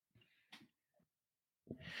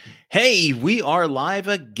Hey, we are live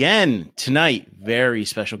again tonight. Very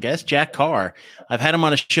special guest, Jack Carr. I've had him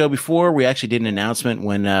on a show before. We actually did an announcement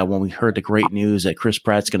when we heard the great news that Chris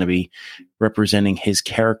Pratt's going to be representing his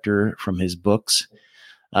character from his books.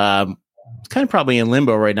 It's kind of probably in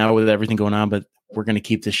limbo right now with everything going on, but we're going to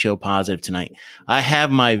keep this show positive tonight. I have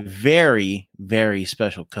my very, very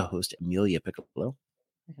special co-host, Amelia Piccolo.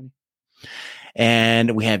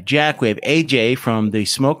 And we have Jack, we have AJ from the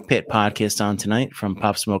Smoke Pit podcast on tonight from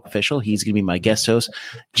Pop Smoke Official. He's going to be my guest host.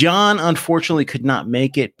 John, unfortunately, could not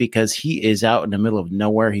make it because he is out in the middle of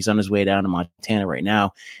nowhere. He's on his way down to Montana right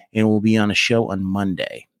now and will be on a show on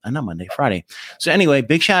Monday. Not Monday, Friday. So anyway,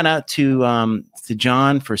 big shout out to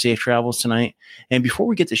John for safe travels tonight. And before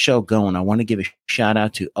we get the show going, I want to give a shout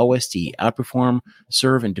out to OSD, Outperform,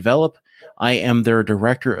 Serve, and Develop. I am their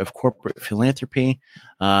director of corporate philanthropy.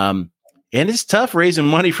 And it's tough raising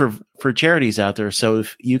money for charities out there. So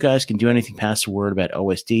if you guys can do anything, pass the word about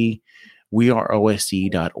OSD. We are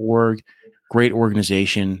OSD.org. Great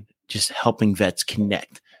organization, just helping vets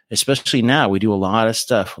connect. Especially now, we do a lot of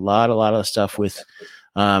stuff, a lot of stuff with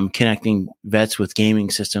connecting vets with gaming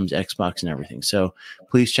systems, Xbox, and everything. So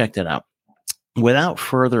please check that out. Without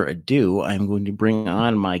further ado, I'm going to bring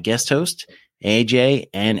on my guest host, AJ,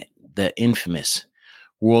 and the infamous,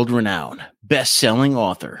 world-renowned, best-selling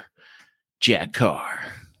author, Jack Carr.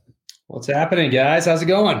 What's happening, guys? How's it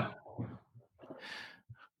going?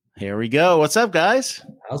 Here we go. What's up, guys?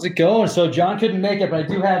 How's it going? So John couldn't make it, but I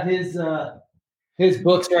do have his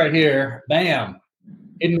books right here. Bam.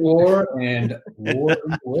 Hidden War and War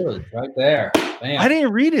in the Woods right there. Bam. I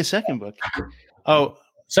didn't read his second book. Oh.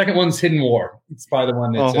 Second one's Hidden War. It's probably the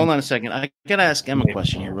one that's... Oh, hold on a second. I got to ask Em a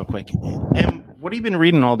question here real quick. Em, what have you been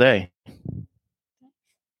reading all day?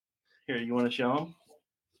 Here, you want to show him?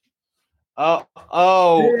 Oh,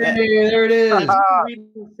 hey, there it is.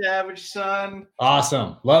 Reading Savage Son.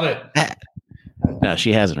 Awesome. Love it. No,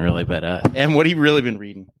 she hasn't really, but Em, what have you really been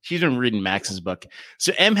reading? She's been reading Max's book.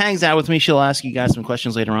 So Em hangs out with me. She'll ask you guys some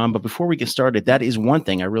questions later on. But before we get started, that is one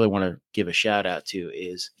thing I really want to give a shout out to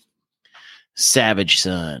is Savage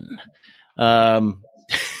Son. I'm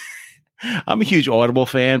a huge Audible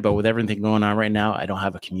fan, but with everything going on right now, I don't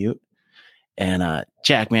have a commute. And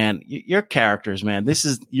Jack, man, your characters, man,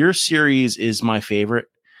 your series is my favorite.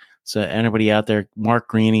 So anybody out there, Mark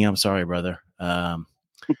Greaney, I'm sorry, brother. I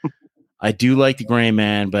do like the Gray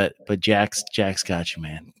Man, but Jack's got you,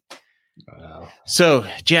 man. Wow. So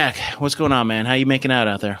Jack, what's going on, man? How you making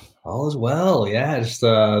out there? All is well. Yeah, just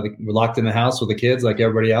we're locked in the house with the kids like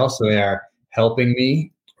everybody else. So they are helping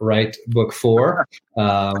me write book 4,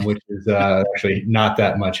 which is actually not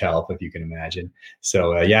that much help, if you can imagine.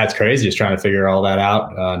 So, yeah, it's crazy just trying to figure all that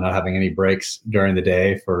out, not having any breaks during the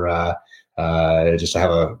day for just to have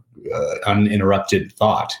a uninterrupted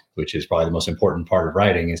thought, which is probably the most important part of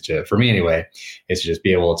writing for me anyway, is to just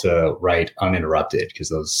be able to write uninterrupted, because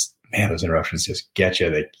those interruptions just get you,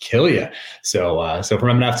 they kill you. So I'm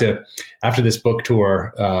going to have to, after this book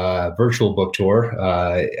tour, virtual book tour,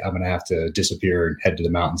 I'm going to have to disappear and head to the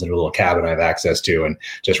mountains in a little cabin I have access to and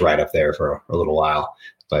just ride up there for a little while.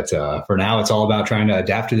 But for now, it's all about trying to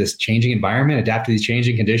adapt to this changing environment, adapt to these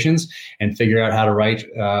changing conditions, and figure out how to write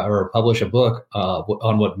or publish a book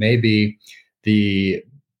on what may be the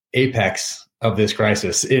apex of this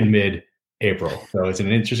crisis in mid-April. So it's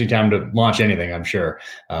an interesting time to launch anything, I'm sure.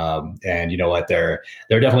 And you know what? There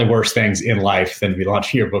are definitely worse things in life than to be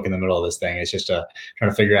launching your book in the middle of this thing. It's just trying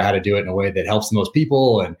to figure out how to do it in a way that helps the most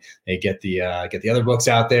people, and they get the other books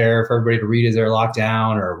out there for everybody to read as they're locked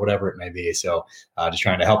down or whatever it may be. So just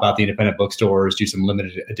trying to help out the independent bookstores, do some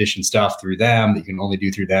limited edition stuff through them that you can only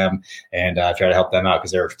do through them, and try to help them out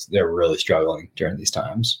because they're really struggling during these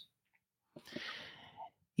times.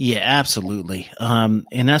 Yeah, absolutely. And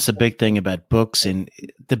that's the big thing about books. And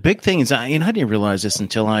the big thing is, I didn't realize this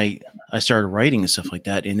until I started writing and stuff like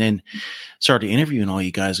that, and then started interviewing all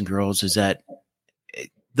you guys and girls, is that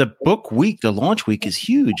the book week, the launch week, is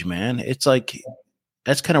huge, man. It's like,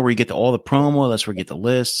 that's kind of where you get all the promo. That's where you get the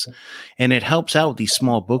lists, and it helps out with these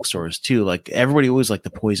small bookstores too. Like everybody always like the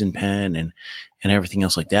Poison Pen and everything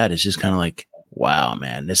else like that. It's just kind of like, wow,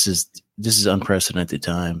 man, this is unprecedented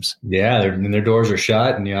times. Yeah, their doors are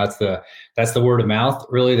shut, and that's the word of mouth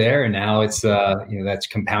really there. And now it's that's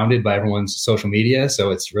compounded by everyone's social media. So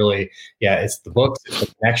it's really, it's the books, it's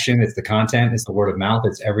the connection, it's the content, it's the word of mouth,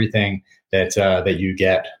 it's everything that you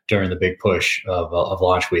get during the big push of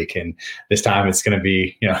launch week. And this time it's going to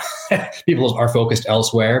be, people are focused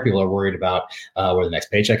elsewhere. People are worried about where the next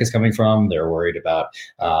paycheck is coming from. They're worried about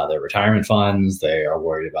their retirement funds. They are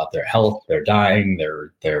worried about their health. They're dying.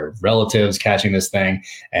 Their relatives catching this thing.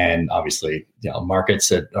 And obviously markets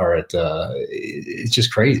that are at, it's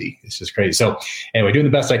just crazy. It's just crazy. So anyway, doing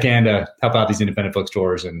the best I can to help out these independent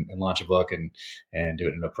bookstores and launch a book and do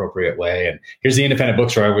it in an appropriate way. And here's the independent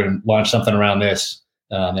bookstore. I would launch something around this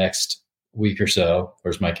next week or so.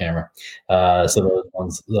 Where's my camera? So those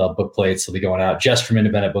ones, the book plates will be going out just from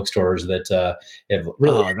independent bookstores that have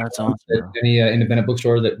really, that's awesome. Any independent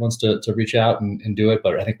bookstore that wants to reach out and do it.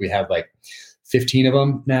 But I think we have like 15 of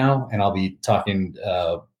them now, and I'll be talking,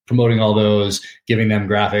 promoting all those, giving them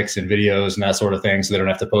graphics and videos and that sort of thing, so they don't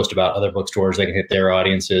have to post about other bookstores. They can hit their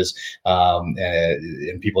audiences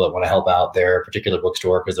and people that want to help out their particular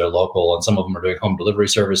bookstore because they're local, and some of them are doing home delivery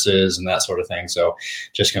services and that sort of thing. So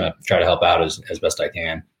just going to try to help out as best I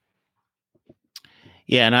can.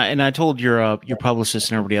 Yeah, and I told your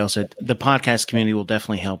publicist and everybody else that the podcast community will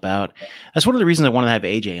definitely help out. That's one of the reasons I wanted to have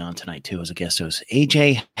AJ on tonight too as a guest host.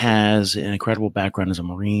 AJ has an incredible background as a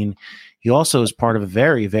Marine. He also is part of a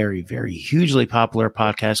very, very, very hugely popular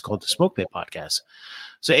podcast called the Smoke Pit Podcast.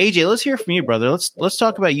 So AJ, let's hear from you, brother. Let's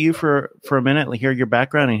talk about you for a minute. Like, hear your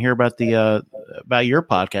background and hear about about your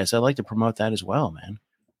podcast. I'd like to promote that as well, man.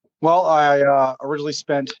 Well, I originally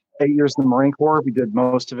spent 8 years in the Marine Corps. We did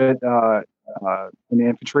most of it in the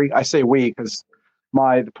infantry. I say we because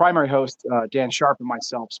the primary host, Dan Sharp, and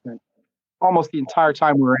myself spent almost the entire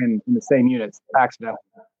time we were in the same units, accidentally.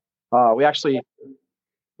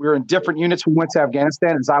 We were in different units. We went to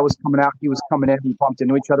Afghanistan. As I was coming out, he was coming in. We bumped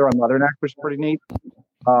into each other on Leatherneck, which was pretty neat.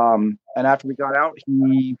 And after we got out,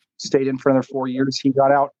 he stayed in for another 4 years. He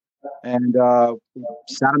got out and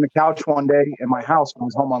sat on the couch one day in my house when I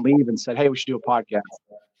was home on leave and said, "Hey, we should do a podcast."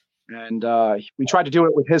 And we tried to do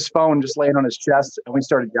it with his phone just laying on his chest, and we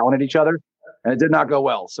started yelling at each other, and it did not go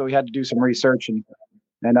well. So we had to do some research, and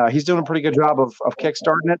he's doing a pretty good job of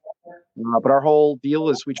kickstarting it. But our whole deal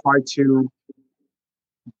is we try to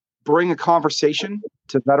bring a conversation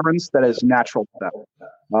to veterans that is natural to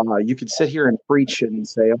them. You could sit here and preach and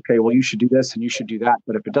say, okay, well, you should do this and you should do that.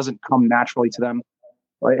 But if it doesn't come naturally to them,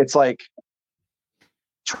 it's like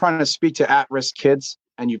trying to speak to at-risk kids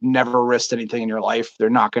and you've never risked anything in your life.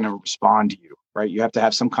 They're not going to respond to you, right? You have to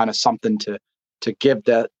have some kind of something to give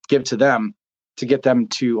to them to get them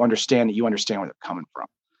to understand that you understand where they're coming from.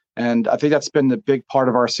 And I think that's been the big part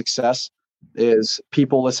of our success is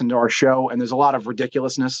people listen to our show, and there's a lot of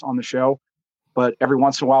ridiculousness on the show, but every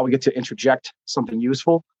once in a while we get to interject something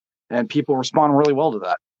useful and people respond really well to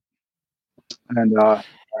that. And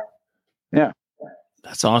yeah.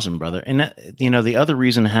 That's awesome, brother. And the other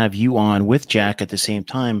reason to have you on with Jack at the same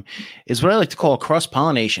time is what I like to call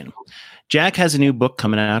cross-pollination. Jack has a new book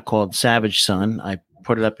coming out called Savage Son. I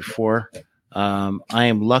put it up before. I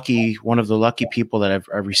am lucky, one of the lucky people that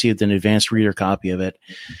I've received an advanced reader copy of it.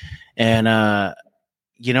 And,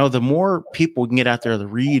 the more people can get out there to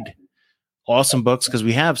read awesome books,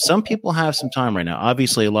 because some people have some time right now.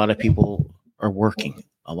 Obviously, a lot of people are working.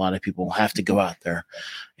 A lot of people have to go out there.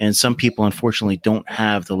 And some people, unfortunately, don't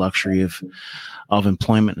have the luxury of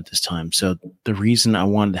employment at this time. So the reason I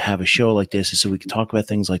wanted to have a show like this is so we could talk about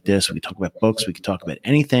things like this. We could talk about books. We could talk about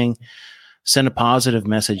anything. Send a positive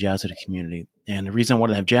message out to the community. And the reason I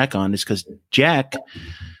wanted to have Jack on is because Jack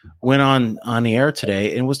went on the air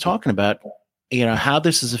today and was talking about, how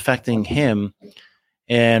this is affecting him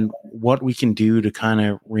and what we can do to kind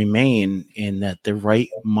of remain in the right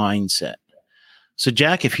mindset. So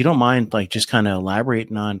Jack, if you don't mind, just kind of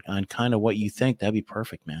elaborating on kind of what you think, that'd be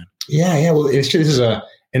perfect, man. Yeah. Well, this is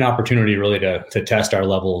an opportunity really to test our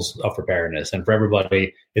levels of preparedness, and for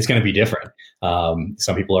everybody, it's going to be different.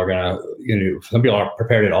 Some people are some people aren't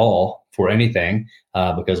prepared at all for anything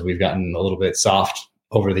because we've gotten a little bit soft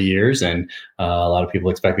over the years, and a lot of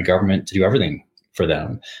people expect the government to do everything for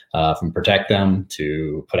them, from protect them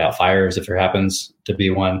to put out fires if there happens to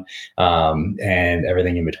be one, and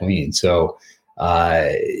everything in between. So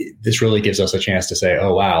this really gives us a chance to say,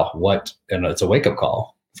 oh, wow, and it's a wake-up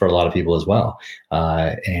call for a lot of people as well.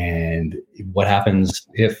 And what happens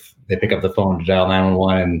if they pick up the phone to dial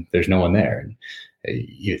 911 and there's no one there? And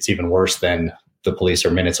it's even worse than the police are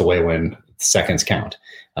minutes away when seconds count.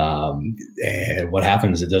 And what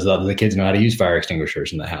happens? Does the kids know how to use fire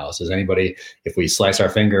extinguishers in the house? Does anybody, if we slice our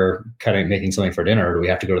finger making something for dinner, do we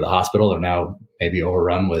have to go to the hospital? They're now maybe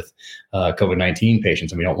overrun with COVID-19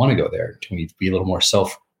 patients, and we don't want to go there. Can we be a little more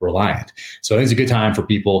self-reliant? So I think it's a good time for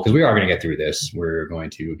people, because we are going to get through this. We're going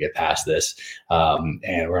to get past this, and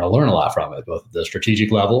we're going to learn a lot from it, both at the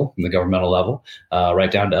strategic level and the governmental level, right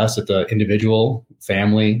down to us at the individual,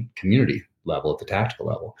 family, community level, at the tactical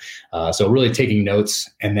level. So really taking notes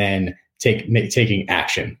and then taking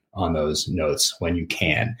action on those notes when you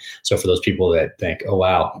can. So for those people that think, oh,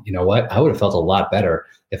 wow, you know what? I would have felt a lot better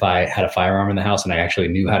if I had a firearm in the house and I actually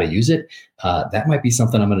knew how to use it. That might be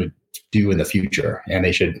something I'm going to do in the future, and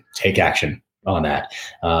they should take action on that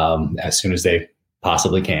as soon as they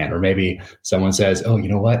possibly can. Or maybe someone says, oh, you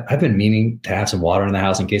know what? I've been meaning to have some water in the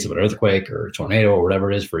house in case of an earthquake or a tornado or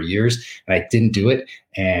whatever it is for years, and I didn't do it.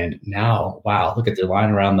 And now, wow, look at the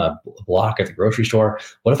line around the block at the grocery store.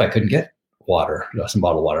 What if I couldn't get water, some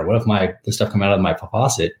bottled water? What if the stuff coming out of my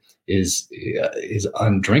faucet is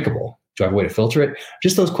undrinkable? Do I have a way to filter it?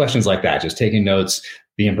 Just those questions like that, just taking notes,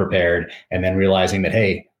 being prepared, and then realizing that,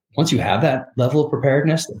 hey, once you have that level of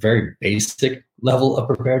preparedness, the very basic level of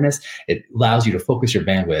preparedness, it allows you to focus your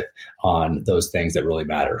bandwidth on those things that really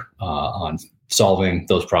matter, on solving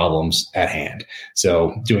those problems at hand.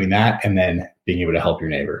 So doing that, and then being able to help your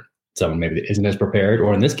neighbor, someone maybe that isn't as prepared,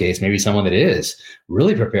 or in this case, maybe someone that is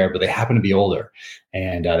really prepared, but they happen to be older,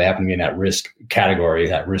 and they happen to be in that risk category,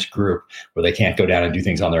 that risk group, where they can't go down and do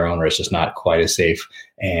things on their own, or it's just not quite as safe.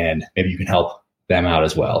 And maybe you can help them out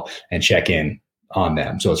as well and check in on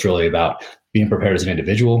them. So it's really about being prepared as an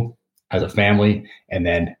individual, as a family, and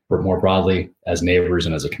then more broadly as neighbors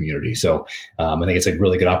and as a community. So I think it's a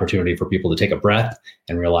really good opportunity for people to take a breath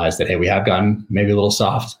and realize that, hey, we have gotten maybe a little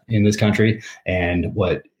soft in this country, and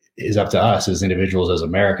what is up to us as individuals, as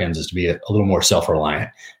Americans, is to be a little more self-reliant,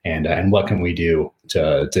 and what can we do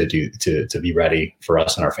to be ready for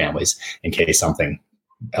us and our families in case something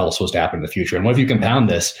else was to happen in the future. And what if you compound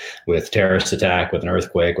this with terrorist attack, with an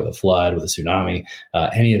earthquake, with a flood, with a tsunami,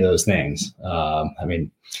 any of those things?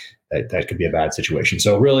 That could be a bad situation.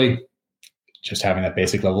 So really, just having that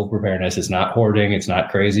basic level of preparedness is not hoarding. It's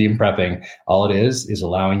not crazy and prepping. All it is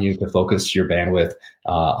allowing you to focus your bandwidth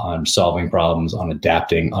on solving problems, on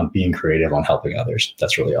adapting, on being creative, on helping others.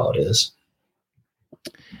 That's really all it is.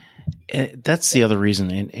 That's the other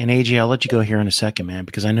reason. And AJ, I'll let you go here in a second, man,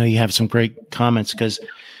 because I know you have some great comments, because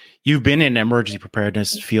you've been in emergency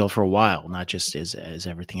preparedness field for a while, not just as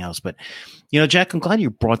everything else. But, Jack, I'm glad you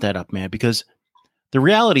brought that up, man, because the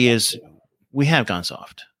reality is we have gone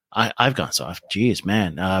soft. I've gone soft. Geez,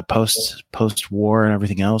 man. Post war and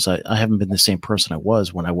everything else, I haven't been the same person I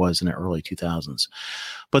was when I was in the early 2000s.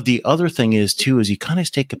 But the other thing is, too, is you kind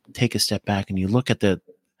of take a step back and you look at the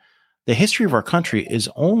history of our country is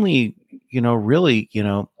only, really,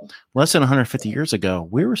 less than 150 years ago,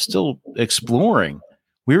 we were still exploring.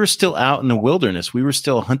 We were still out in the wilderness. We were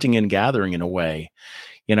still hunting and gathering in a way.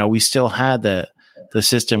 We still had the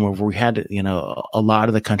system where we had, a lot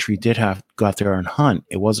of the country did have to go out there and hunt.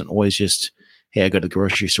 It wasn't always just, hey, I go to the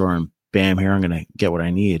grocery store and bam, here, I'm going to get what I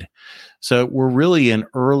need. So we're really an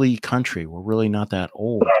early country. We're really not that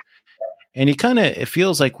old. And it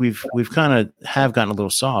feels like we've kind of have gotten a little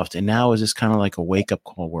soft. And now is this kind of like a wake up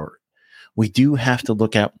call where we do have to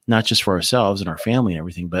look at not just for ourselves and our family and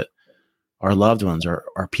everything, but our loved ones,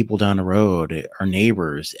 our people down the road, our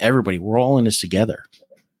neighbors, everybody. We're all in this together.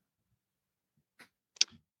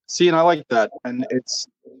 See, and I like that. And it's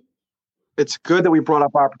good that we brought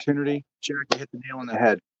up opportunity. Jack, you hit the nail on the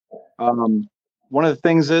head. One of the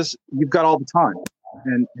things is you've got all the time.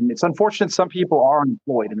 And it's unfortunate some people are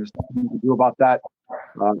unemployed, and there's nothing you can do about that.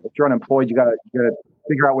 If you're unemployed, you gotta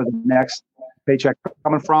figure out where the next paycheck is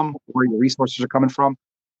coming from, where your resources are coming from.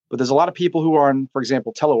 But there's a lot of people who are on, for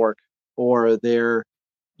example, telework, or their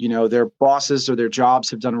bosses or their jobs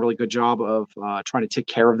have done a really good job of trying to take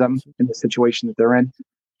care of them in the situation that they're in.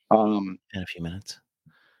 In a few minutes.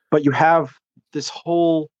 But you have this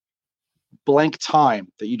whole blank time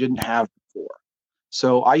that you didn't have before.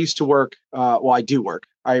 So I used to work, I do work.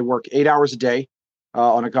 I work 8 hours a day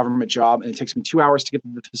on a government job, and it takes me 2 hours to get to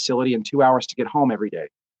the facility and 2 hours to get home every day.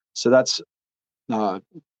 So that's 12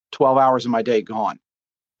 hours of my day gone.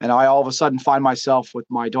 And I all of a sudden find myself with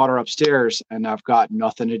my daughter upstairs, and I've got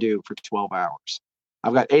nothing to do for 12 hours.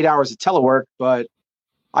 I've got 8 hours of telework, but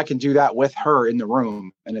I can do that with her in the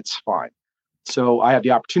room, and it's fine. So I have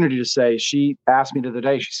the opportunity to say, she asked me the other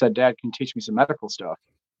day, she said, Dad, can you teach me some medical stuff?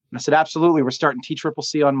 And I said, absolutely. We're starting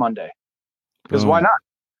TCCC on Monday. Because why not?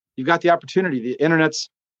 You've got the opportunity. The internet's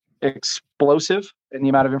explosive in the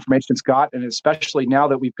amount of information it's got. And especially now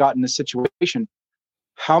that we've gotten this situation,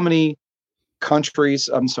 how many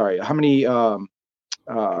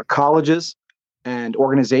colleges and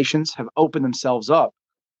organizations have opened themselves up?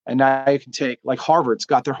 And now you can take, like Harvard's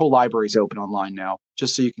got their whole libraries open online now,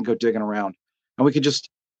 just so you can go digging around. And we could just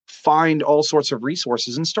find all sorts of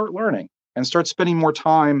resources and start learning and start spending more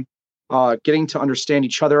time getting to understand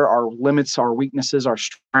each other, our limits, our weaknesses, our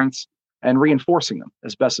strengths, and reinforcing them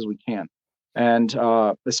as best as we can. And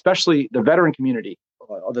especially the veteran community,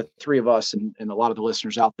 the three of us and a lot of the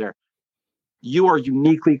listeners out there, you are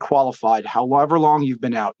uniquely qualified. However long you've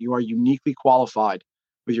been out, you are uniquely qualified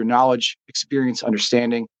with your knowledge, experience,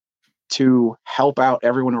 understanding to help out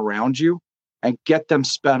everyone around you and get them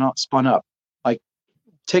spun up. Like,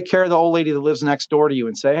 take care of the old lady that lives next door to you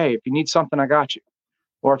and say, hey, if you need something, I got you.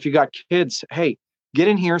 Or if you got kids, hey, get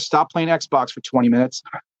in here, stop playing Xbox for 20 minutes.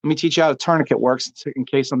 Let me teach you how a tourniquet works in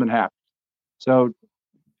case something happens. So,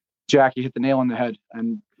 Jack, you hit the nail on the head.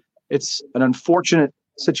 And it's an unfortunate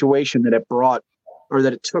situation that it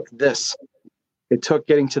took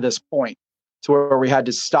getting to this point to where we had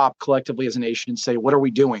to stop collectively as a nation and say, what are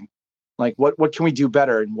we doing? Like, what can we do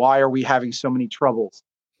better? And why are we having so many troubles?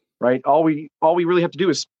 Right? All we really have to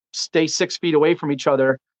do is stay 6 feet away from each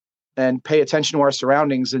other and pay attention to our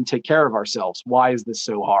surroundings and take care of ourselves. Why is this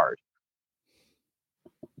so hard?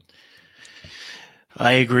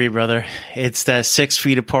 I agree, brother. It's that 6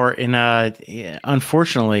 feet apart. And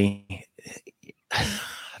unfortunately,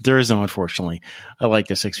 there is no unfortunately. I like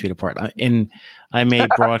the 6 feet apart. And I may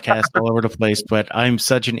broadcast all over the place, but I'm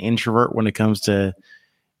such an introvert when it comes to,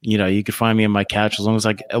 you could find me on my couch as long as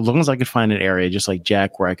I could find an area just like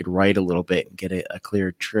Jack where I could write a little bit and get a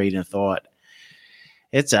clear train of thought.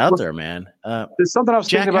 It's out there, man. There's something I was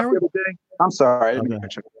thinking about the other day. I'm sorry.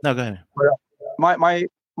 No, go ahead.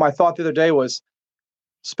 My thought the other day was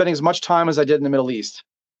spending as much time as I did in the Middle East.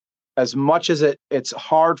 As much as it's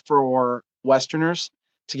hard for Westerners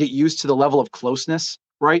to get used to the level of closeness,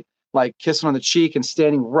 right? Like kissing on the cheek and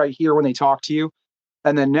standing right here when they talk to you.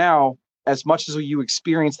 And then now, as much as you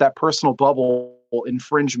experience that personal bubble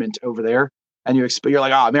infringement over there, and you're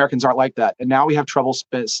like, Americans aren't like that. And now we have trouble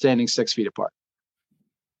standing 6 feet apart.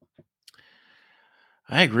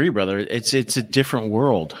 I agree, brother. It's a different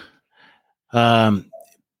world.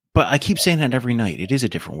 But I keep saying that every night. It is a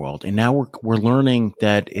different world. And now we're learning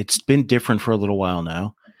that it's been different for a little while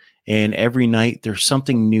now. And every night there's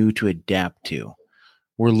something new to adapt to.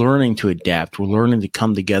 We're learning to adapt. We're learning to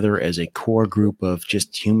come together as a core group of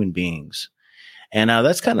just human beings. And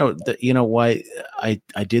that's kind of why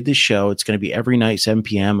I did this show. It's going to be every night, 7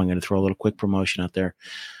 p.m. I'm going to throw a little quick promotion out there.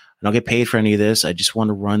 I don't get paid for any of this. I just want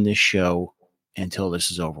to run this show until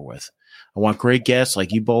this is over with. I want great guests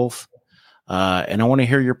like you both. And I want to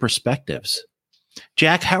hear your perspectives.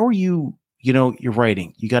 Jack, how are you? You're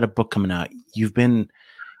writing. You got a book coming out. You've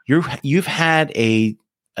had a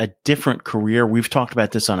different career. We've talked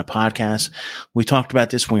about this on a podcast. We talked about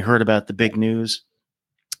this when we heard about the big news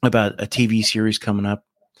about a TV series coming up.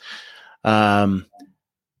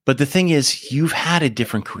 But the thing is, you've had a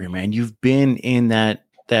different career, man. You've been in that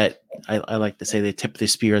I like to say the tip of the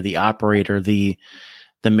spear, the operator, the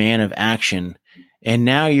man of action, and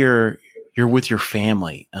now you're with your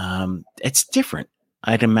family. It's different,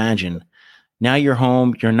 I'd imagine. Now you're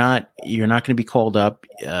home. You're not going to be called up.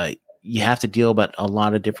 You have to deal about a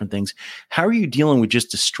lot of different things. How are you dealing with just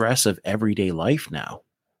the stress of everyday life now?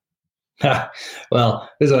 Well,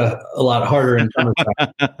 it's a lot harder in some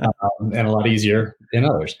respects, and a lot easier in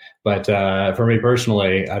others. But for me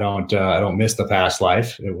personally, I don't miss the past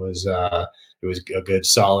life. It was a good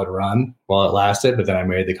solid run while it lasted, but then I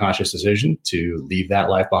made the conscious decision to leave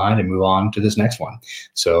that life behind and move on to this next one.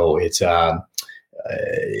 So it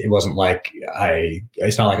wasn't like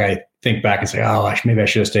it's not like I think back and say, oh, maybe I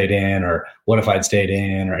should have stayed in, or what if I'd stayed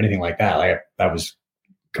in, or anything like that. Like I was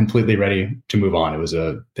completely ready to move on.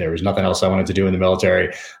 There was nothing else I wanted to do in the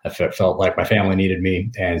military. I felt like my family needed me.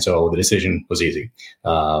 And so the decision was easy.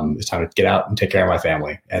 It's time to get out and take care of my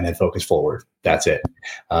family and then focus forward. That's it.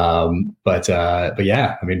 But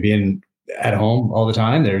yeah, I mean, being at home all the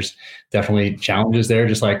time, there's definitely challenges there,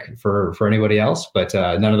 just like for anybody else. But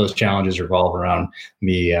none of those challenges revolve around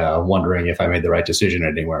me wondering if I made the right decision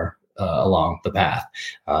anywhere along the path.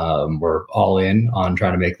 We're all in on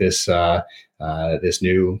trying to make this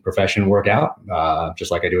new profession work out, just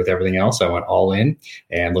like I do with everything else. I went all in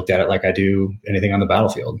and looked at it like I do anything on the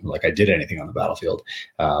battlefield, like I did anything on the battlefield,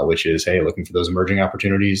 which is, hey, looking for those emerging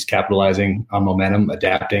opportunities, capitalizing on momentum,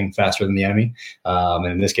 adapting faster than the enemy. And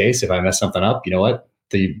in this case, if I mess something up, you know what?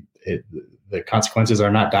 The consequences are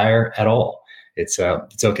not dire at all. It's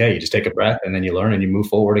okay. You just take a breath and then you learn and you move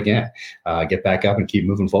forward again, get back up and keep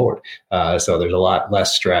moving forward. So there's a lot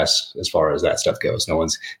less stress as far as that stuff goes. No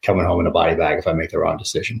one's coming home in a body bag if I make the wrong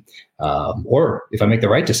decision, or if I make the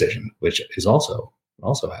right decision, which is also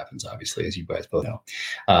happens, obviously, as you guys both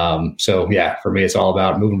know. So yeah, for me, it's all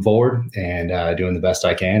about moving forward and doing the best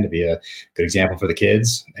I can to be a good example for the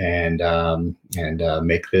kids and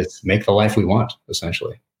make the life we want,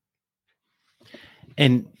 essentially.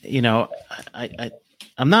 And,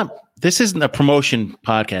 I'm not, this isn't a promotion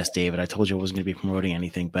podcast, David. I told you I wasn't going to be promoting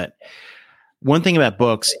anything, but one thing about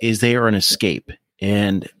books is they are an escape.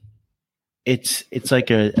 And it's like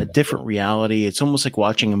a different reality. It's almost like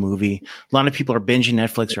watching a movie. A lot of people are binging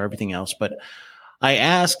Netflix or everything else, but I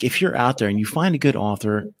ask, if you're out there and you find a good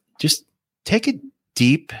author, just take a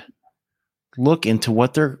deep look into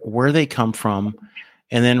where they come from,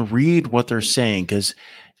 and then read what they're saying. Because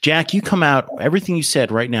Jack, you come out, everything you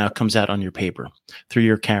said right now comes out on your paper through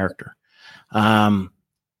your character. And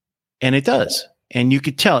it does. And you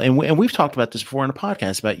could tell, and we've talked about this before in a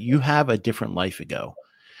podcast, about you have a different life ago.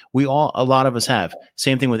 A lot of us have.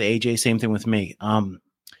 Same thing with AJ, same thing with me.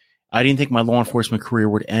 I didn't think my law enforcement career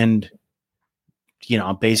would end,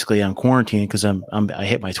 basically on quarantine, because I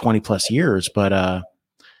hit my 20 plus years, but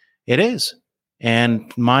it is.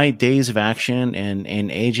 And my days of action, and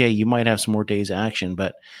AJ, you might have some more days of action,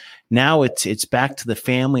 but now it's back to the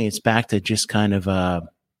family. It's back to just kind of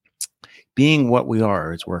being what we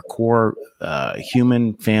are. We're core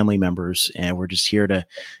human family members, and we're just here to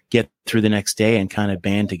get through the next day and kind of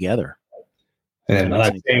band together. And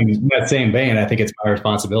in that same vein, I think it's my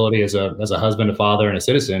responsibility as a husband, a father, and a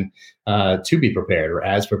citizen to be prepared, or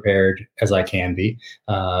as prepared as I can be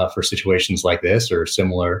for situations like this or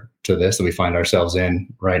similar to this that we find ourselves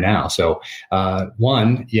in right now. So,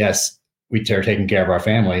 one, yes, we are taking care of our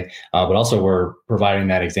family, but also we're providing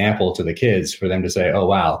that example to the kids for them to say, "Oh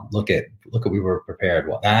wow, look at we were prepared.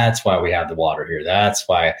 Well, that's why we have the water here. That's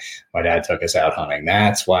why my dad took us out hunting.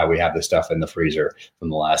 That's why we have the stuff in the freezer from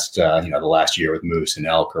the last year with moose and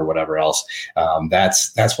elk or whatever else.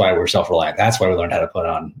 That's why we're self-reliant. That's why we learned how to put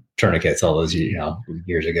on tourniquets all those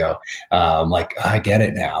years ago. I get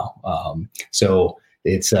it now. So."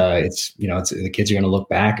 It's the kids are going to look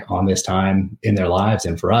back on this time in their lives.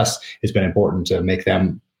 And for us, it's been important to make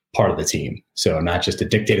them part of the team. So not just to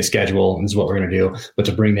dictate a schedule, and this is what we're going to do, but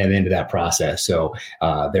to bring them into that process. So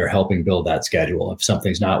they're helping build that schedule. If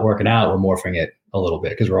something's not working out, we're morphing it a little bit,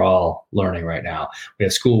 because we're all learning right now. We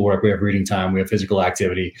have schoolwork, we have reading time, we have physical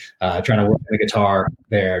activity, trying to work in the guitar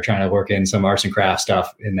there, trying to work in some arts and crafts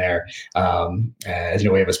stuff in there. As you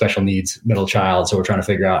know, we have a special needs middle child, so we're trying to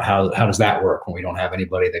figure out how does that work when we don't have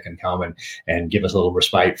anybody that can come and give us a little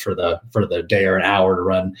respite for the day or an hour to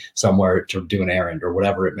run somewhere to do an errand or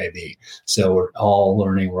whatever it may be. So we're all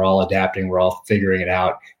learning, we're all adapting, we're all figuring it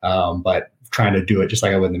out, but trying to do it just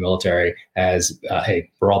like I would in the military as,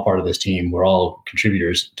 hey, we're all part of this team. We're all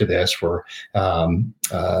contributors to this. We're going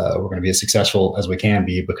to be as successful as we can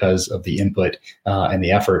be because of the input and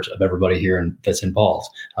the effort of everybody here that's involved.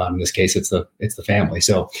 In this case, it's the family.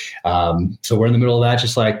 So we're in the middle of that,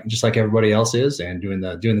 just like everybody else is, and doing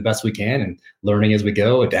the best we can and learning as we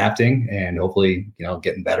go, adapting, and hopefully,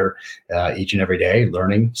 getting better each and every day,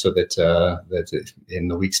 learning so that in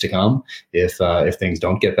the weeks to come, if things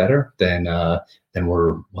don't get better, then we're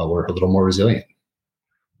a little more resilient.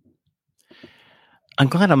 I'm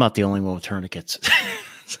glad I'm not the only one with tourniquets.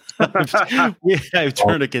 I have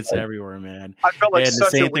tourniquets everywhere, man. I felt like the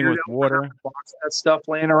same thing with water. Box that stuff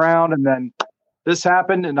laying around, and then this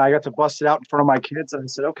happened, and I got to bust it out in front of my kids, and I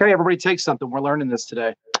said, "Okay, everybody, take something. We're learning this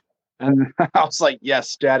today." And I was like,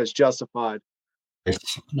 "Yes, Dad is justified."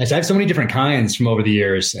 Nice. I have so many different kinds from over the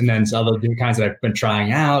years, and then some other different kinds that I've been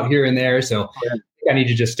trying out here and there. So I need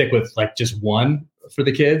to just stick with just one for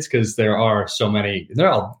the kids, because there are so many.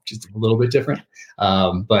 They're all just a little bit different,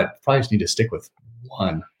 but probably just need to stick with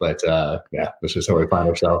one. But this is how we find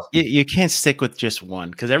ourselves. You can't stick with just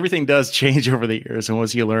one, because everything does change over the years, and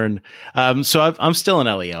once you learn. So I'm still an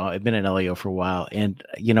LEO. I've been an LEO for a while, and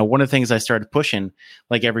one of the things I started pushing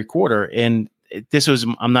like every quarter, and this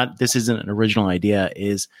isn't an original idea,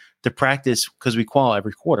 is to practice, because we qual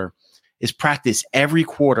every quarter, is practice every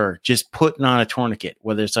quarter just putting on a tourniquet,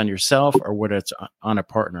 whether it's on yourself or whether it's on a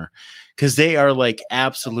partner, because they are like,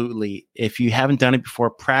 absolutely, if you haven't done it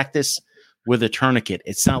before, practice with a tourniquet.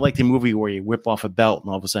 It's not like the movie where you whip off a belt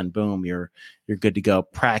and all of a sudden, boom, you're good to go.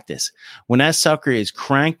 Practice. When that sucker is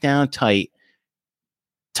cranked down tight,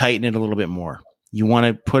 tighten it a little bit more. You want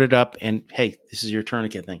to put it up, and hey, this is your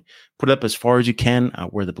tourniquet thing. Put it up as far as you can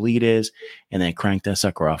where the bleed is, and then crank that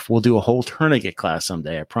sucker off. We'll do a whole tourniquet class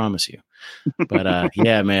someday, I promise you. But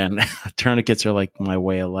yeah, man, tourniquets are like my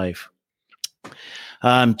way of life.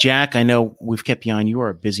 Jack, I know we've kept you on. You are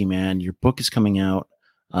a busy man. Your book is coming out,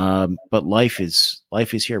 but life is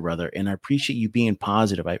here, brother. And I appreciate you being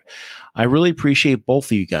positive. I really appreciate both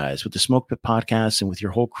of you guys with the Smoke Pit podcast and with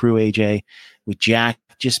your whole crew, AJ, with Jack,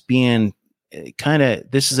 just being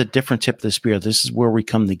this is a different tip of the spear. This is where we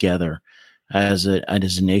come together as a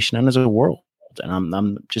nation and as a world. And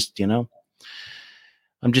I'm just,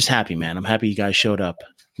 I'm just happy, man. I'm happy you guys showed up.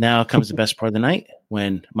 Now comes the best part of the night,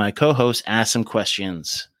 when my co-host asks some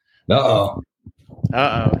questions. Uh-oh,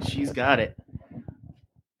 she's got it.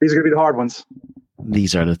 These are going to be the hard ones.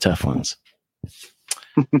 These are the tough ones.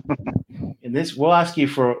 And this, we'll ask you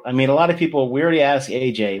for, I mean, a lot of people, we already asked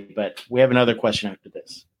AJ, but we have another question after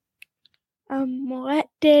this. What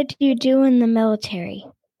did you do in the military?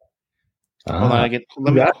 Hold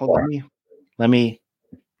on, let me,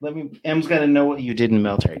 Em's got to know what you did in the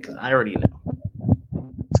military because I already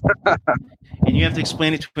know. And you have to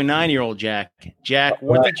explain it to a 9-year-old, Jack. Jack,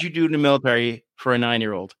 what did you do in the military for a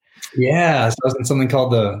 9-year-old? Yeah, so I was in something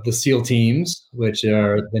called the SEAL teams, which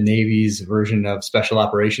are the Navy's version of special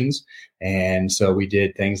operations. And so we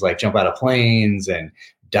did things like jump out of planes and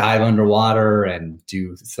dive underwater and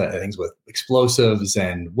do things with explosives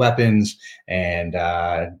and weapons. And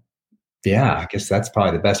yeah, I guess that's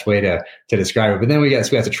probably the best way to describe it. But then we had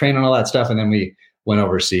to train on all that stuff, and then we went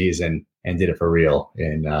overseas and did it for real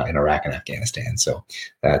in Iraq and Afghanistan. So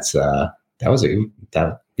that's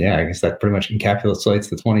yeah, I guess that pretty much encapsulates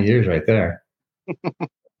the 20 years right there.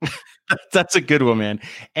 That's a good one, man.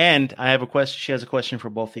 And I have a question. She has a question for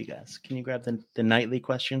both of you guys. Can you grab the nightly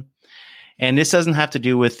question? And this doesn't have to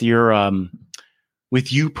do with your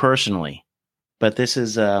with you personally, but this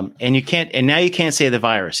is and you can't, and now you can't say the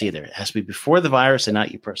virus either. It has to be before the virus and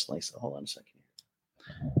not you personally. So hold on a second.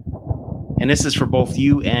 And this is for both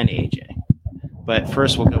you and AJ. But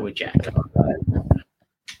first we'll go with Jack.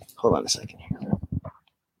 Hold on a second here.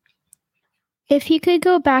 If you could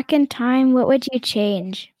go back in time, what would you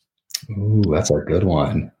change? Ooh, that's a good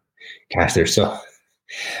one. Gosh,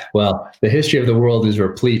 well, the history of the world is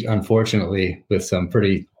replete, unfortunately, with some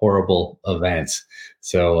pretty horrible events.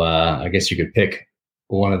 So I guess you could pick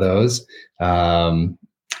one of those. Gosh,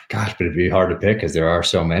 but it'd be hard to pick because there are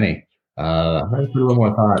so many. I'm going to put a little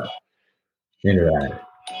more thought into that.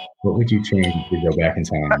 What would you change if you go back in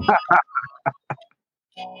time?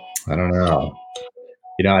 I don't know.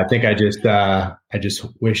 I think I just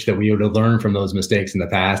wish that we would have learned from those mistakes in the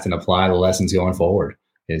past and apply the lessons going forward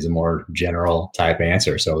is a more general type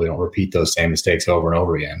answer. So we don't repeat those same mistakes over and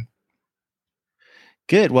over again.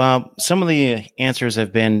 Good. Well, some of the answers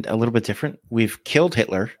have been a little bit different. We've killed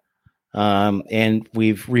Hitler and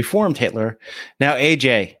we've reformed Hitler. Now,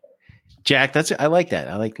 AJ, Jack, I like that.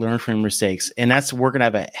 I like learn from mistakes. And we're going to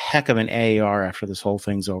have a heck of an AAR after this whole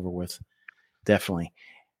thing's over with. Definitely.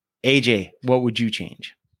 AJ, what would you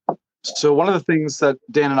change? So one of the things that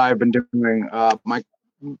Dan and I have been doing, my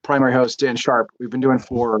primary host, Dan Sharp, we've been doing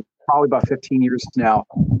for probably about 15 years now,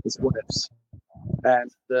 is what ifs.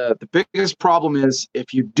 And the biggest problem is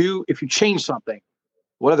if you change something,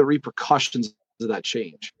 what are the repercussions of that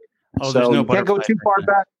change? So you can't go too far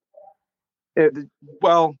back.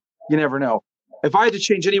 Well, you never know. If I had to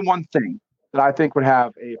change any one thing that I think would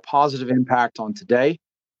have a positive impact on today,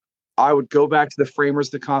 I would go back to the framers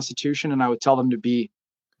of the Constitution and I would tell them to be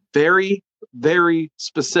very, very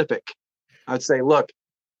specific. I'd say, look,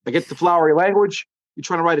 I get the flowery language. You're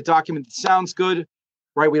trying to write a document that sounds good,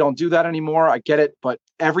 right? We don't do that anymore. I get it. But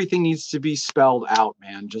everything needs to be spelled out,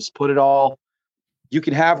 man. Just put it all. You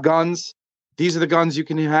can have guns. These are the guns you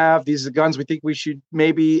can have. These are the guns we think we should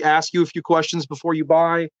maybe ask you a few questions before you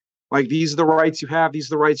buy. Like, these are the rights you have. These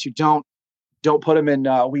are the rights you don't. Don't put them in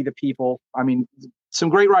We the People. I mean, some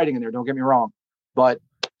great writing in there, don't get me wrong, but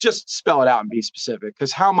just spell it out and be specific.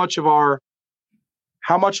 Because how much of our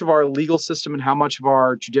legal system and how much of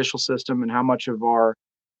our judicial system and how much of our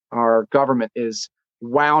government is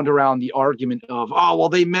wound around the argument of, oh, well,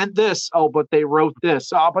 they meant this. Oh, but they wrote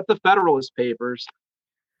this. Oh, but the Federalist Papers.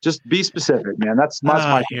 Just be specific, man. That's my.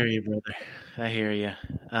 I hear you, brother. I hear you.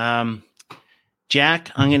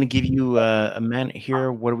 Jack, I'm going to give you a minute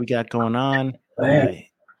here. What do we got going on?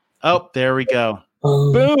 Oh, there we go.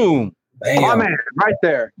 Boom. Oh, man, right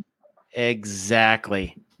there.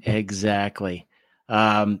 Exactly.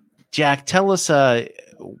 Jack, tell us,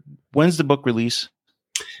 when's the book release?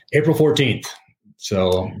 April 14th.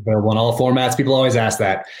 So available in all formats. People always ask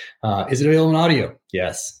that. Is it available in audio?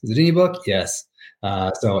 Yes. Is it in ebook? Yes.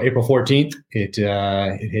 So April 14th, it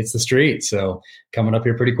hits the street. So coming up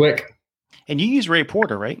here pretty quick. And you use Ray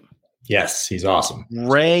Porter, right? Yes, he's awesome.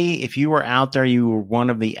 Ray, if you were out there, you were one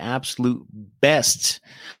of the absolute best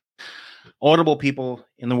Audible people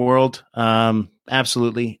in the world.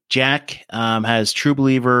 Absolutely. Jack has True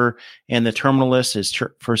Believer and The Terminalist, his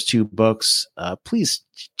first two books. Please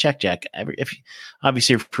check Jack.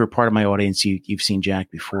 Obviously, if you're part of my audience, you've seen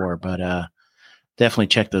Jack before, but definitely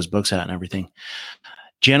check those books out and everything.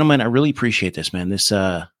 Gentlemen, I really appreciate this, man. This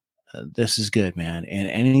is good, man. And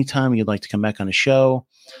anytime you'd like to come back on the show,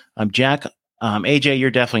 Jack, AJ,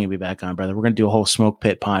 you're definitely gonna be back on, brother. We're gonna do a whole Smoke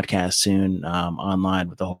Pit podcast soon, online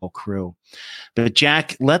with the whole crew. But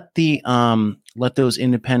Jack, let those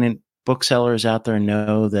independent booksellers out there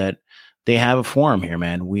know that they have a forum here,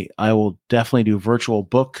 man. I will definitely do virtual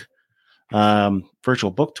book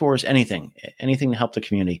virtual book tours, anything to help the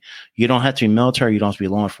community. You don't have to be military. You don't have to be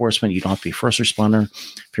law enforcement. You don't have to be first responder.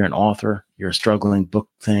 If you're an author, you're a struggling book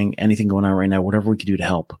thing, anything going on right now, whatever we can do to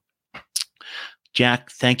help.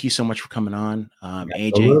 Jack, thank you so much for coming on.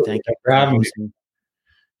 AJ, thank you for having me.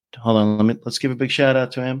 Hold on, let's give a big shout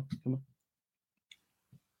out to him. Come on.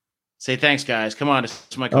 Say thanks, guys. Come on,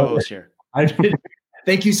 it's my co-host here.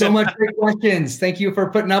 Thank you so much for your questions. Thank you for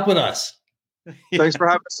putting up with us. Thanks for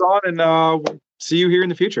having us on, and we'll see you here in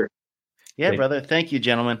the future. Yeah, brother. Thank you,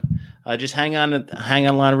 gentlemen. Just hang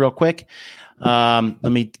on line real quick. Let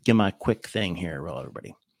me give my quick thing here,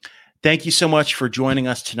 everybody. Thank you so much for joining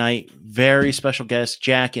us tonight. Very special guests,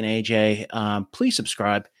 Jack and AJ. Please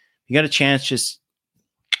subscribe. If you got a chance, just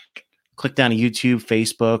click down to YouTube,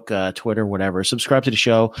 Facebook, Twitter, whatever. Subscribe to the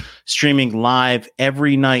show. Streaming live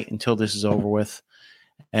every night until this is over with.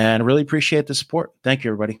 And I really appreciate the support. Thank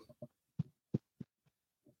you, everybody.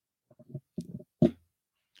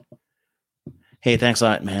 Hey, thanks a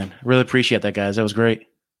lot, man. Really appreciate that, guys. That was great.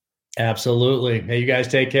 Absolutely. Hey, you guys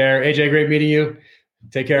take care. AJ, great meeting you.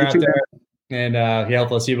 Take care out there. And hopefully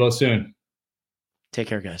I'll see you both soon. Take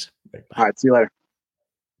care, guys. Bye. All right. See you later.